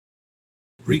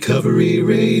Recovery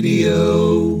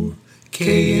Radio,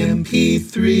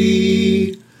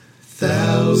 KMP3,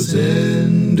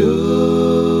 Thousand Oaks.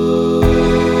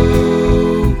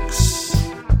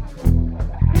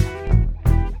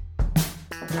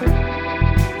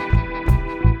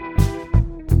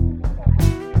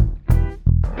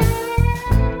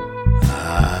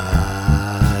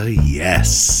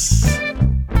 Yes.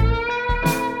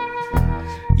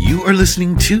 You are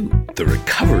listening to the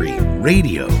Recovery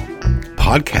Radio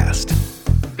podcast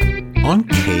on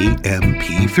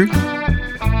KMP3.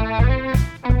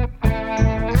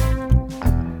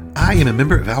 I am a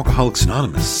member of Alcoholics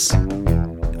Anonymous.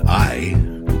 I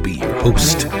will be your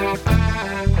host.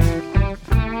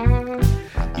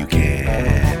 You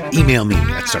can email me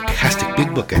at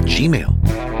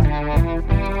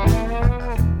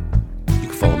sarcasticbigbook@gmail.com. You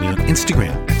can follow me on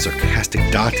Instagram at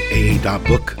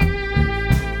sarcastic.aa.book.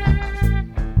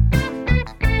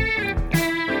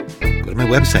 My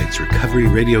website's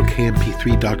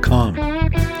recoveryradiokmp3.com.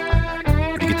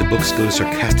 Or to get the books, go to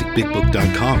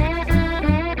sarcasticbigbook.com.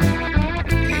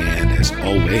 And as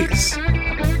always,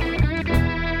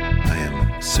 I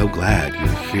am so glad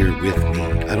you're here with me.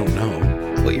 I don't know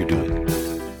what you're doing.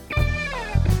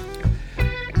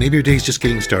 Maybe your day's just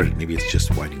getting started. Maybe it's just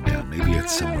winding down. Maybe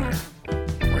it's somewhere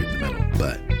right in the middle.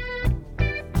 But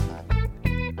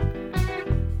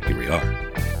here we are.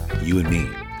 You and me.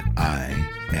 And I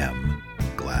am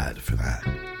glad for that.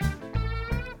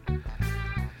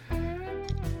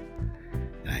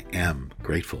 And I am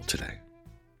grateful today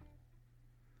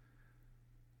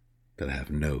that I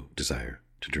have no desire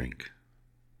to drink.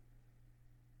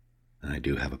 And I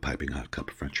do have a piping hot cup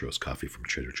of French roast coffee from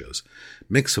Trader Joe's.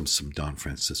 Mix some Don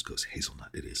Francisco's hazelnut.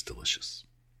 It is delicious.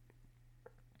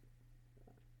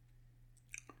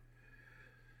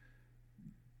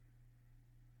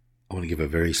 I want to give a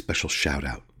very special shout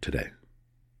out today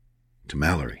to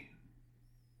Mallory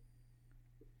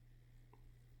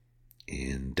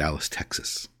in Dallas,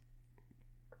 Texas.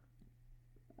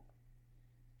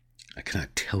 I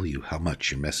cannot tell you how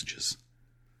much your messages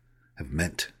have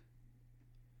meant.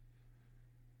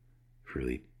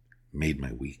 Really made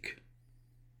my week.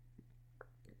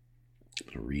 I'm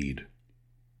going to read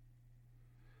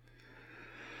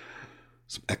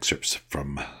some excerpts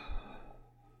from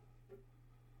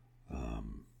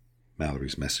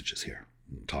Mallory's messages here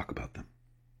and talk about them.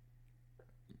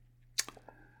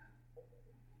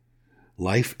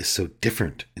 Life is so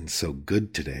different and so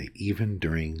good today, even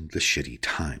during the shitty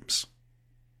times.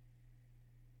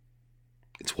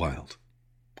 It's wild.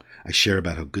 I share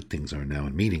about how good things are now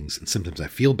in meetings, and sometimes I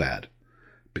feel bad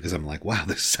because I'm like, wow,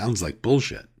 this sounds like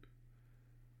bullshit.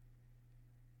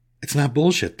 It's not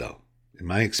bullshit, though. In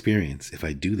my experience, if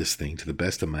I do this thing to the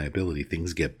best of my ability,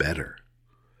 things get better.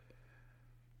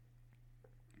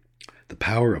 The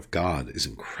power of God is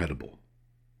incredible.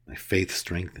 My faith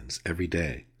strengthens every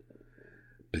day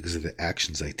because of the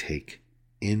actions I take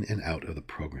in and out of the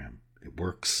program. It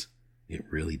works. It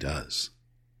really does.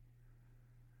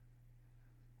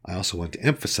 I also want to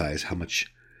emphasize how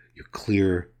much your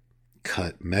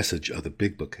clear-cut message of the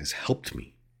Big Book has helped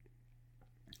me.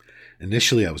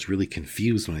 Initially, I was really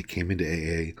confused when I came into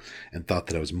AA and thought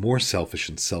that I was more selfish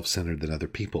and self-centered than other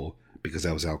people because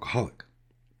I was alcoholic.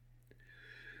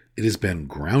 It has been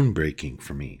groundbreaking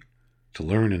for me to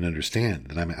learn and understand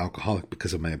that I'm an alcoholic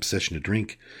because of my obsession to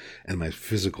drink and my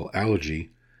physical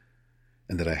allergy,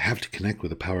 and that I have to connect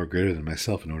with a power greater than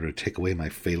myself in order to take away my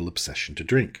fatal obsession to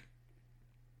drink.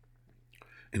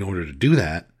 In order to do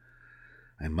that,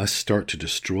 I must start to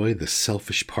destroy the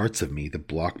selfish parts of me that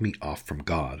block me off from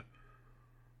God,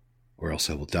 or else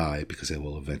I will die because I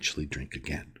will eventually drink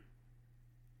again.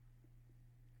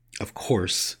 Of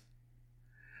course,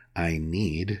 I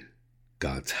need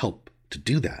God's help to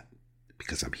do that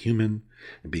because I'm human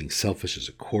and being selfish is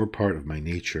a core part of my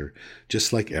nature,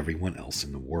 just like everyone else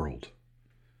in the world.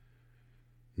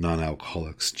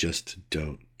 Non-alcoholics just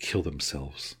don't kill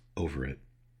themselves over it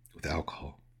with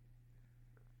alcohol.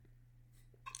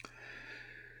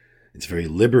 It's very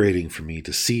liberating for me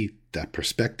to see that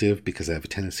perspective because I have a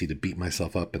tendency to beat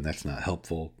myself up, and that's not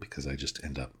helpful because I just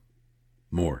end up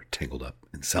more tangled up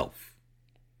in self.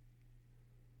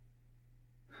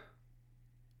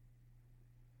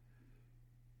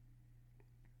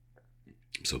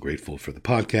 I'm so grateful for the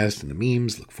podcast and the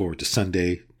memes. Look forward to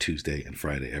Sunday, Tuesday, and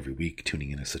Friday every week. Tuning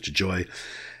in is such a joy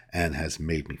and has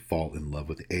made me fall in love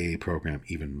with the AA program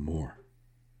even more.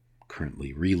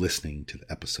 Currently re-listening to the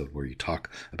episode where you talk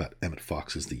about Emmett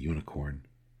Fox's The Unicorn.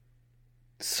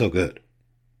 It's so good.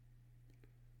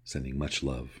 Sending much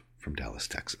love from Dallas,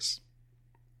 Texas.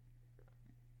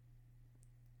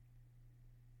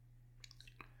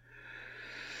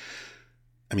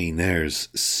 I mean, there's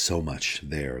so much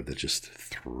there that just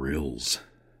thrills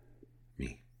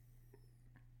me,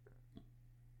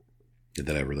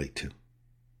 that I relate to.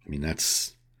 I mean,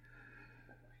 that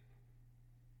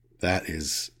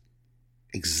is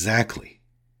exactly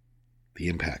the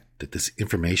impact that this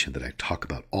information that I talk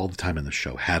about all the time on the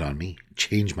show had on me. It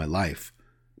changed my life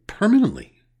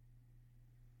permanently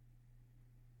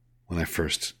when I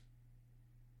first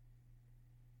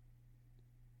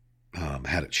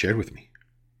had it shared with me.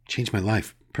 It changed my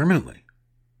life permanently.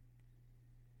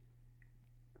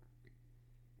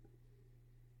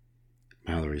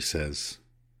 Mallory says,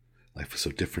 life was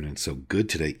so different and so good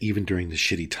today, even during the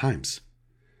shitty times.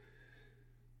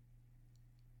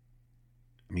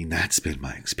 I mean, that's been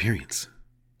my experience.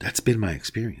 That's been my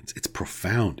experience. It's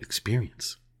profound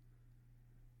experience.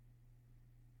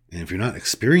 And if you're not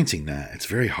experiencing that, it's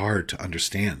very hard to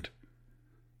understand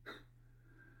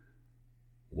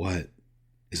what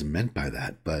is meant by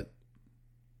that. But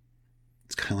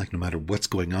it's kind of like no matter what's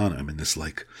going on, I'm in this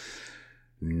like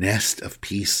nest of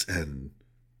peace and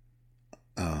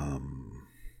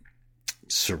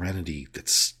serenity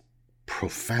that's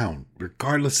profound,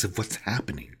 regardless of what's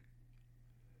happening.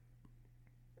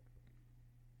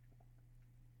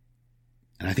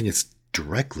 And I think it's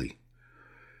directly,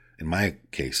 in my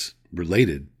case,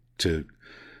 related to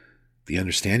the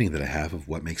understanding that I have of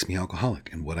what makes me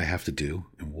alcoholic and what I have to do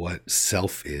and what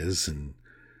self is, and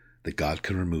that God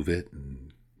can remove it,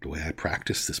 and the way I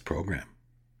practice this program.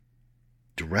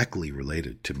 Directly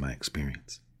related to my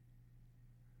experience.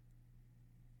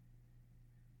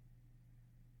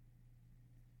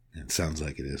 And it sounds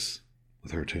like it is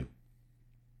with her too.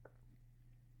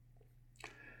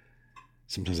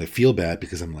 Sometimes I feel bad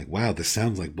because I'm like, wow, this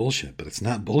sounds like bullshit, but it's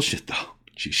not bullshit though.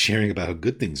 She's sharing about how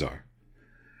good things are.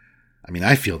 I mean,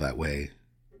 I feel that way.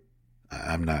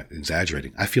 I'm not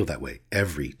exaggerating. I feel that way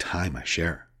every time I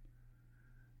share.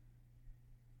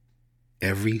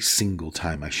 Every single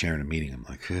time I share in a meeting, I'm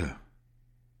like, ugh,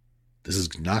 this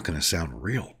is not going to sound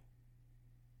real.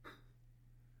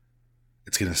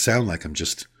 It's going to sound like I'm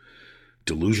just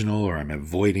delusional, or I'm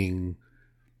avoiding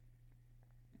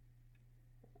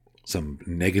some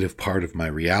negative part of my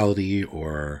reality,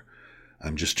 or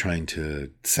I'm just trying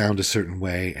to sound a certain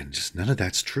way, and just none of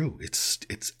that's true.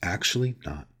 It's actually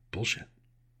not bullshit.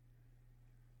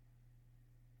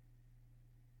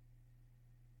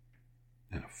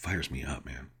 And it fires me up,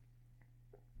 man.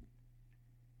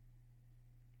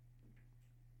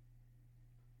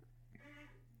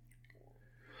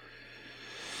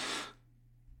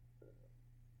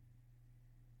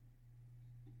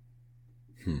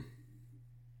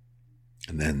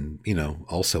 And then,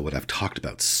 also what I've talked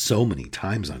about so many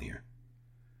times on here,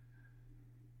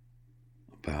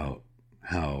 about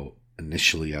how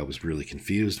initially I was really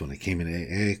confused when I came in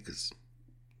AA, because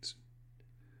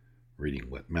reading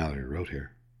what Mallory wrote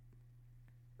here,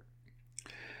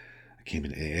 I came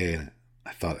in AA and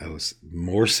I thought I was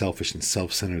more selfish and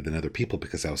self-centered than other people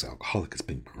because I was alcoholic. It's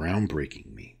been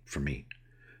groundbreaking for me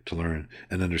to learn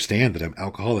and understand that I'm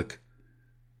alcoholic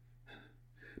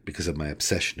because of my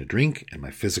obsession to drink and my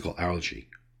physical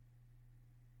allergy.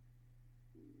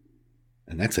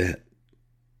 And that's it.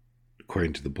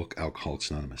 According to the book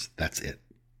Alcoholics Anonymous, that's it.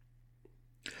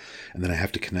 And then I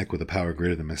have to connect with a power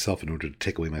greater than myself in order to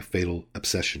take away my fatal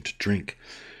obsession to drink.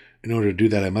 In order to do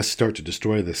that, I must start to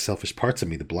destroy the selfish parts of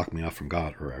me that block me off from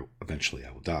God, or eventually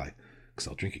I will die, because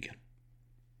I'll drink again.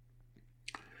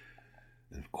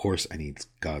 And of course, I need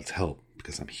God's help,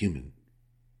 because I'm human.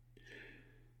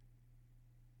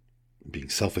 Being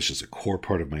selfish is a core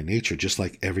part of my nature, just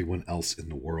like everyone else in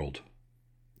the world.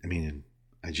 I mean,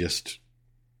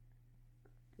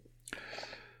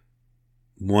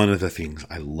 one of the things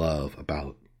I love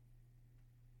about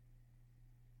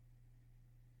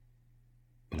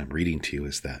what I'm reading to you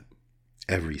is that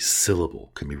every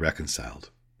syllable can be reconciled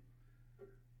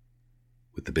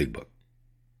with the big book.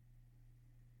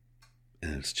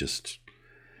 And it's just,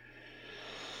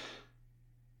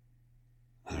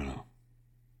 I don't know.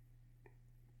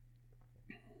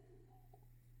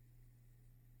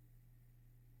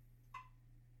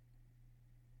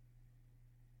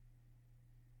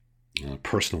 On a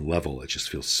personal level, it just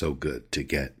feels so good to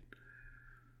get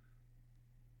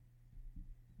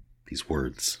these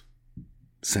words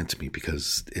sent to me,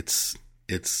 because it's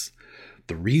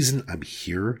the reason I'm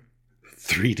here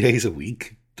 3 days a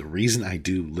week, the reason I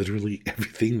do literally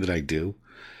everything that I do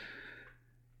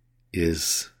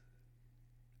is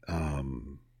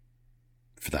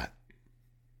for that.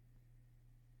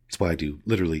 That's why I do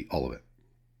literally all of it,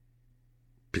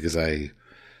 because I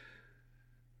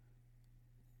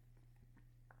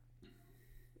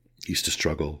used to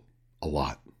struggle a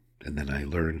lot And then I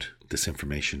learned this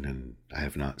information, and I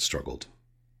have not struggled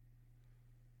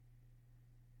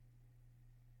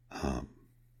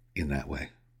in that way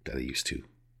that I used to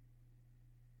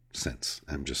since.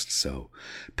 I'm just so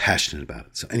passionate about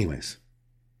it. So anyways,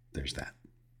 there's that.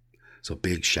 So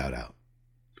big shout out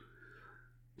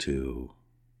to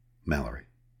Mallory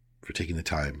for taking the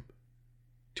time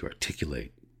to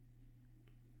articulate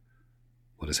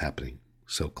what is happening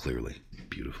so clearly,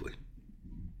 beautifully.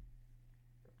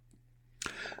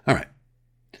 All right.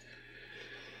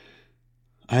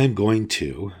 I am going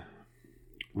to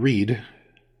read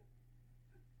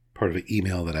part of an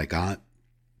email that I got,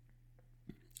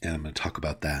 and I'm going to talk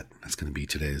about that. That's going to be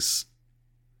today's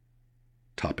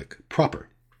topic proper.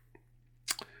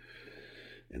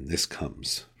 And this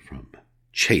comes from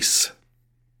Chase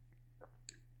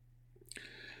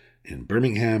in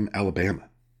Birmingham, Alabama.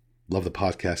 Love the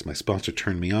podcast. My sponsor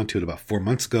turned me on to it about 4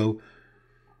 months ago.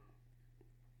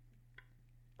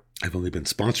 I've only been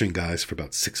sponsoring guys for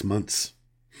about 6 months.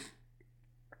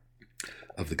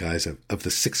 Of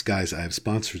the 6 guys I have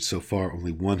sponsored so far,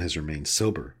 only one has remained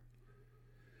sober.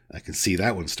 I can see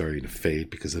that one starting to fade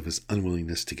because of his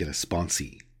unwillingness to get a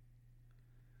sponsee.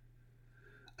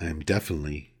 I am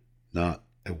definitely not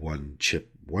a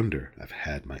one-chip wonder. I've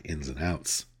had my ins and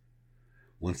outs.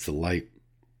 Once the light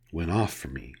went off for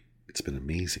me, it's been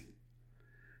amazing.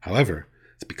 However,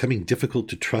 it's becoming difficult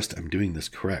to trust I'm doing this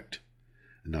correct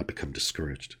and not become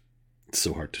discouraged. It's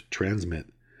so hard to transmit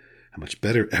how much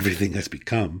better everything has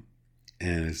become,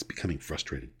 and it's becoming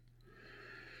frustrating.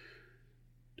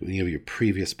 Do any of your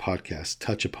previous podcasts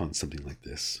touch upon something like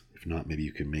this? If not, maybe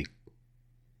it could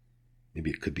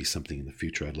be something in the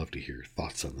future. I'd love to hear your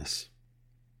thoughts on this.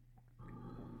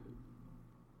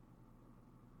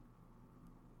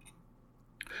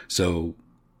 So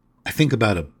I think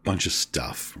about a bunch of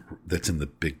stuff that's in the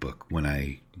big book when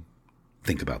I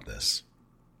think about this.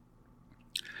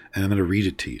 And I'm going to read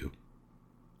it to you.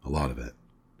 A lot of it.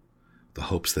 The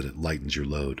hopes that it lightens your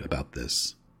load about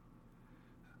this.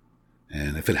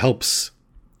 And if it helps,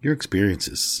 your experience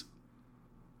is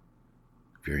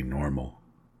very normal.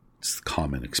 It's the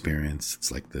common experience.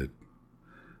 It's like the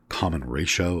common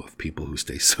ratio of people who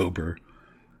stay sober.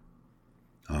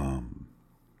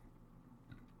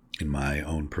 In my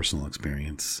own personal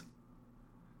experience,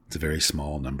 it's a very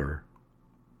small number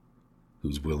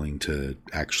who's willing to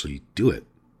actually do it.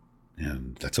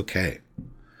 And that's okay.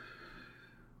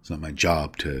 It's not my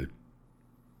job to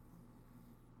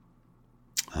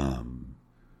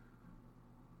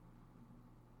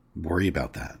worry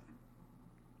about that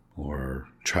or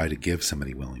try to give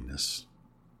somebody willingness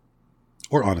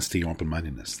or honesty or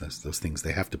open-mindedness. Those things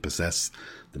they have to possess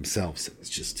themselves. It's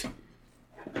just...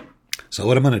 So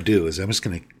what I'm going to do is I'm just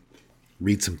going to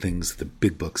read some things the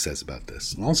big book says about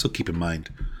this. And also keep in mind,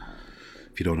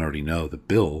 if you don't already know, that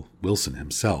Bill Wilson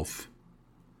himself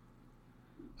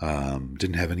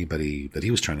didn't have anybody that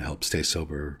he was trying to help stay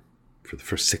sober for the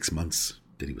first 6 months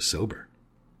that he was sober.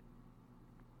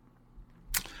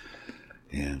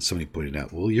 And somebody pointed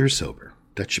out, well, you're sober.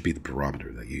 That should be the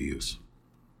barometer that you use.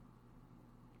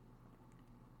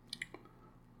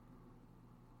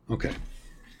 Okay,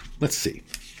 let's see.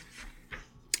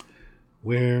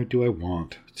 Where do I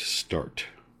want to start?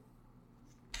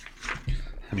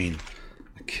 I mean,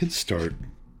 I could start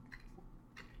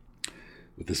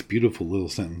with this beautiful little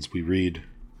sentence we read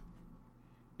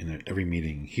in every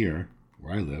meeting here,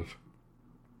 where I live.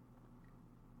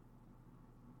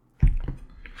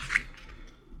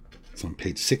 It's on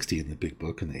page 60 in the big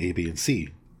book in the A, B, and C.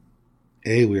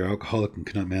 A, we are alcoholic and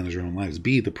cannot manage our own lives.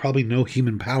 B, that probably no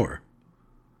human power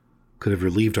could have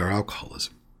relieved our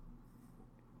alcoholism.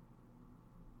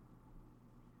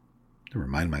 I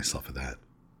remind myself of that.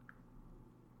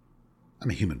 I'm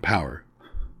a human power.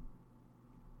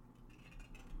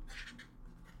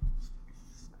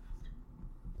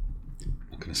 I'm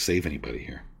not going to save anybody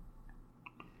here.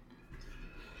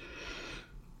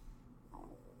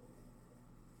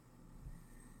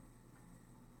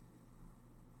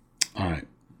 All right.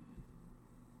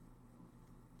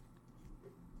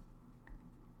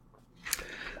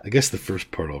 I guess the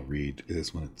first part I'll read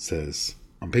is when it says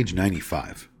on page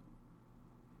 95.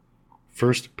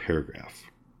 First paragraph.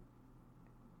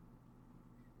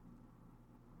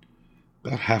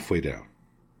 About halfway down.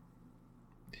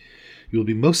 You will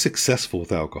be most successful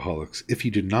with alcoholics if you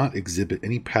do not exhibit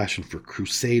any passion for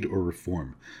crusade or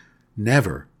reform.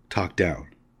 Never talk down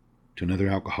to another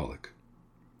alcoholic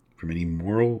from any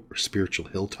moral or spiritual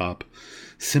hilltop.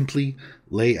 Simply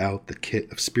lay out the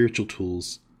kit of spiritual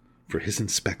tools for his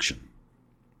inspection.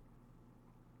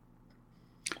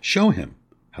 Show him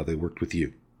how they worked with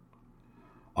you.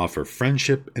 Offer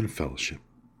friendship and fellowship.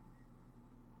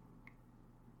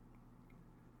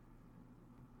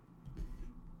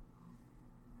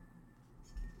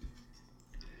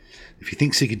 If he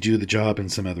thinks he could do the job in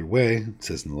some other way, it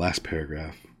says in the last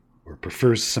paragraph, or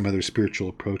prefers some other spiritual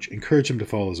approach, encourage him to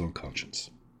follow his own conscience.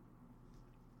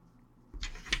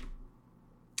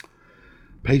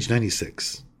 Page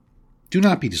 96. Do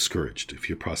not be discouraged if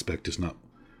your prospect does not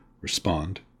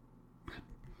respond. It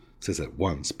says at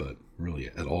once, but really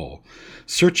at all.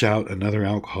 Search out another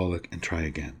alcoholic and try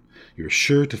again. You are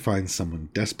sure to find someone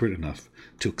desperate enough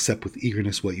to accept with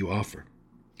eagerness what you offer.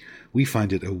 We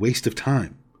find it a waste of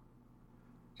time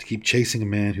to keep chasing a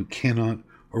man who cannot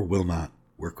or will not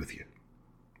work with you.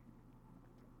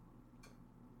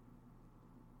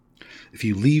 If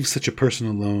you leave such a person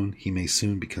alone, he may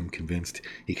soon become convinced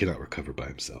he cannot recover by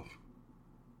himself.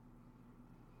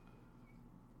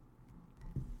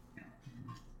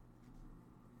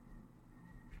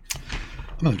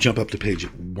 I'm going to jump up to page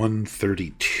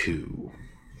 132.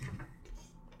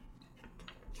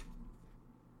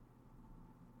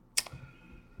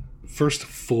 First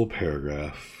full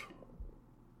paragraph.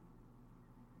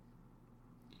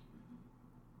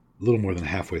 A little more than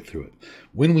halfway through it.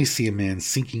 When we see a man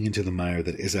sinking into the mire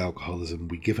that is alcoholism,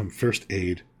 we give him first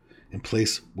aid and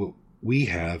place what we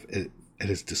have at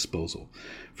his disposal.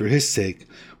 For his sake,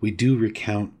 we do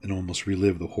recount and almost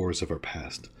relive the horrors of our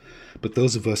past. But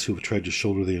those of us who have tried to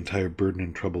shoulder the entire burden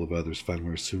and trouble of others find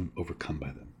we are soon overcome by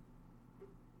them.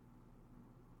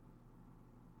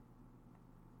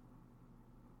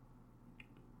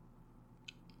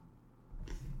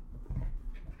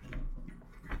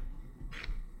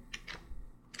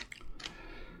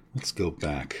 Let's go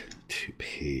back to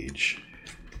page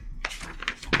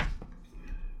 1.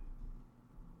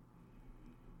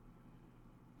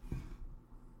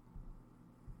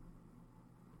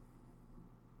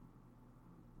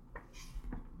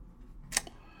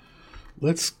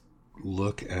 Let's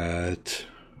look at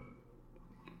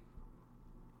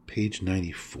page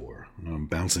 94. I'm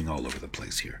bouncing all over the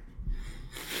place here.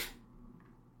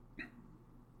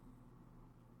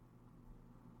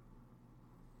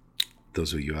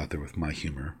 Those of you out there with my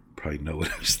humor probably know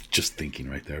what I was just thinking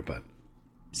right there, but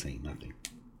saying nothing.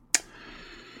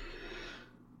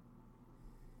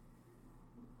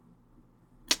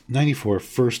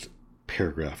 First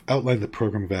paragraph. Outline the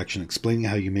program of action, explaining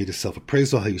how you made a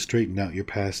self-appraisal, how you straightened out your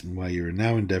past, and why you are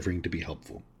now endeavoring to be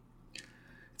helpful.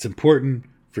 It's important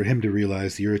for him to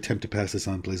realize that your attempt to pass this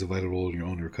on plays a vital role in your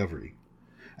own recovery.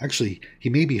 Actually, he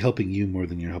may be helping you more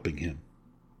than you're helping him.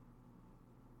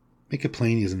 Make it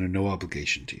plain he is under no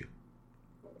obligation to you.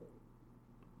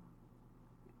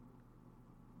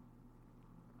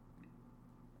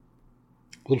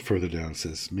 A little further down it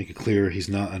says, make it clear he's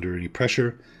not under any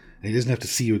pressure, and he doesn't have to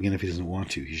see you again if he doesn't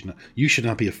want to. You should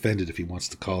not be offended if he wants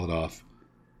to call it off.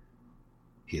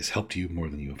 He has helped you more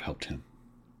than you have helped him.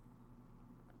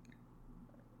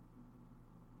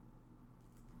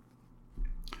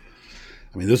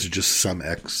 I mean, those are just some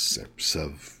excerpts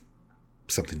of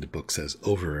something the book says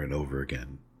over and over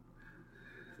again,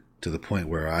 to the point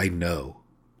where I know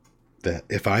that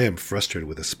if I am frustrated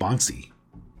with a sponsee,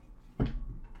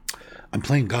 I'm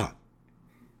playing God.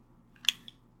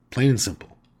 Plain and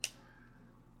simple.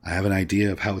 I have an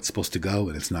idea of how it's supposed to go,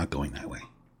 and it's not going that way.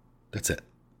 That's it.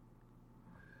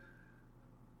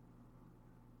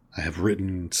 I have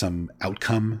written some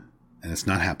outcome, and it's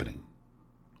not happening.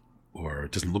 Or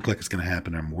it doesn't look like it's going to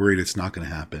happen, or I'm worried it's not going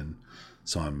to happen,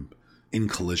 so I'm in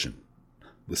collision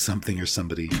with something or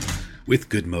somebody with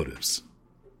good motives.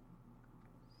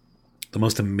 The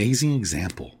most amazing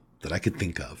example that I could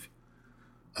think of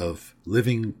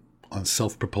living on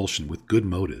self-propulsion with good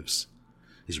motives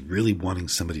is really wanting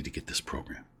somebody to get this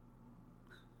program.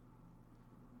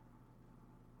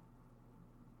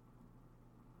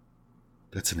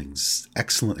 That's an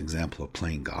excellent example of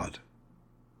playing God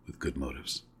with good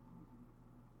motives.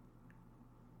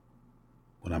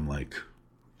 When I'm like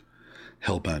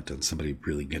hell-bent on somebody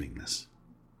really getting this.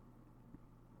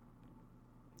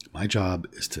 My job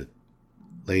is to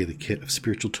lay the kit of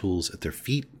spiritual tools at their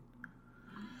feet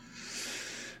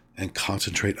and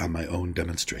concentrate on my own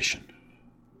demonstration.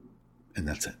 And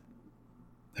that's it.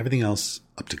 Everything else,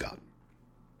 up to God.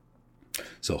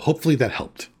 So hopefully that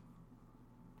helped.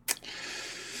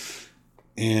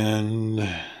 And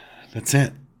that's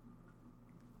it.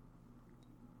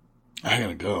 I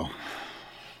gotta go.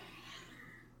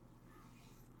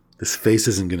 This face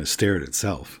isn't going to stare at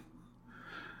itself.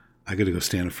 I got to go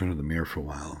stand in front of the mirror for a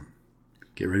while.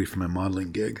 Get ready for my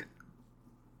modeling gig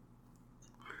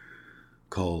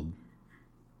called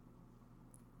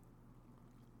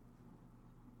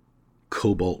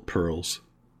Cobalt Pearls.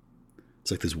 It's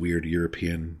like this weird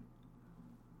European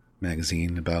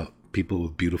magazine about people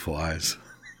with beautiful eyes.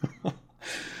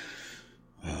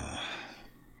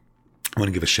 want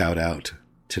to give a shout out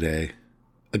today,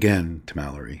 again, to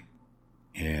Mallory.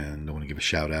 And I want to give a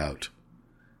shout out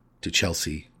to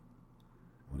Chelsea.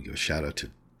 I want to give a shout out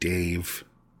to Dave.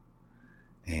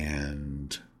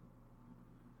 And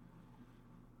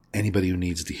anybody who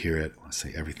needs to hear it, I want to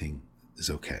say everything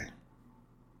is okay.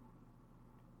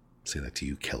 Say that to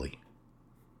you, Kelly.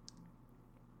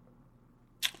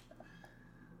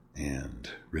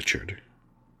 And Richard.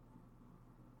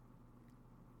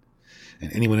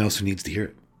 And anyone else who needs to hear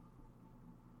it.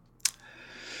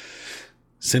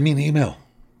 Send me an email.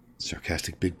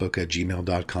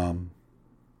 sarcasticbigbook@gmail.com.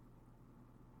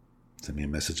 Send me a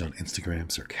message on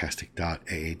Instagram,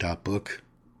 sarcastic.aa.book.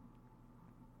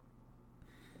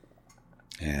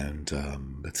 And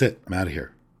that's it. I'm out of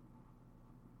here.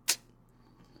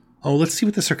 Oh, let's see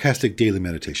what the Sarcastic Daily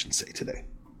Meditations say today.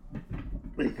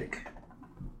 What do you think?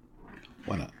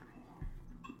 Why not?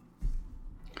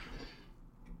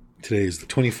 Today is the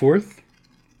 24th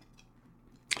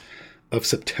of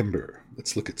September.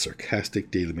 Let's look at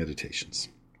Sarcastic Daily Meditations.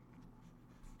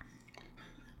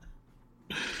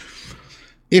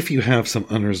 If you have some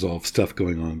unresolved stuff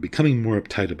going on, becoming more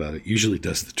uptight about it usually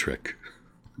does the trick.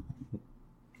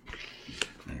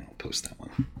 I'll post that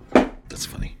one. That's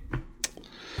funny.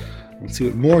 Let's see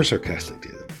what more Sarcastic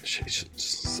Daily Meditations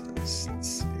says. Let's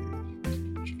see.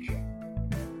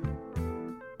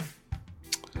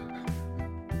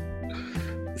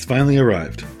 It's finally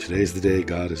arrived. Today's the day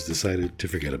God has decided to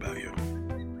forget about you.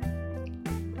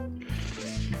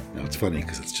 Now it's funny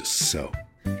because it's just so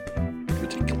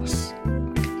ridiculous.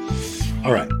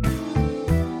 All right.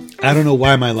 I don't know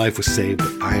why my life was saved,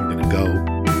 but I'm going to go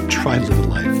try to live a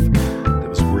life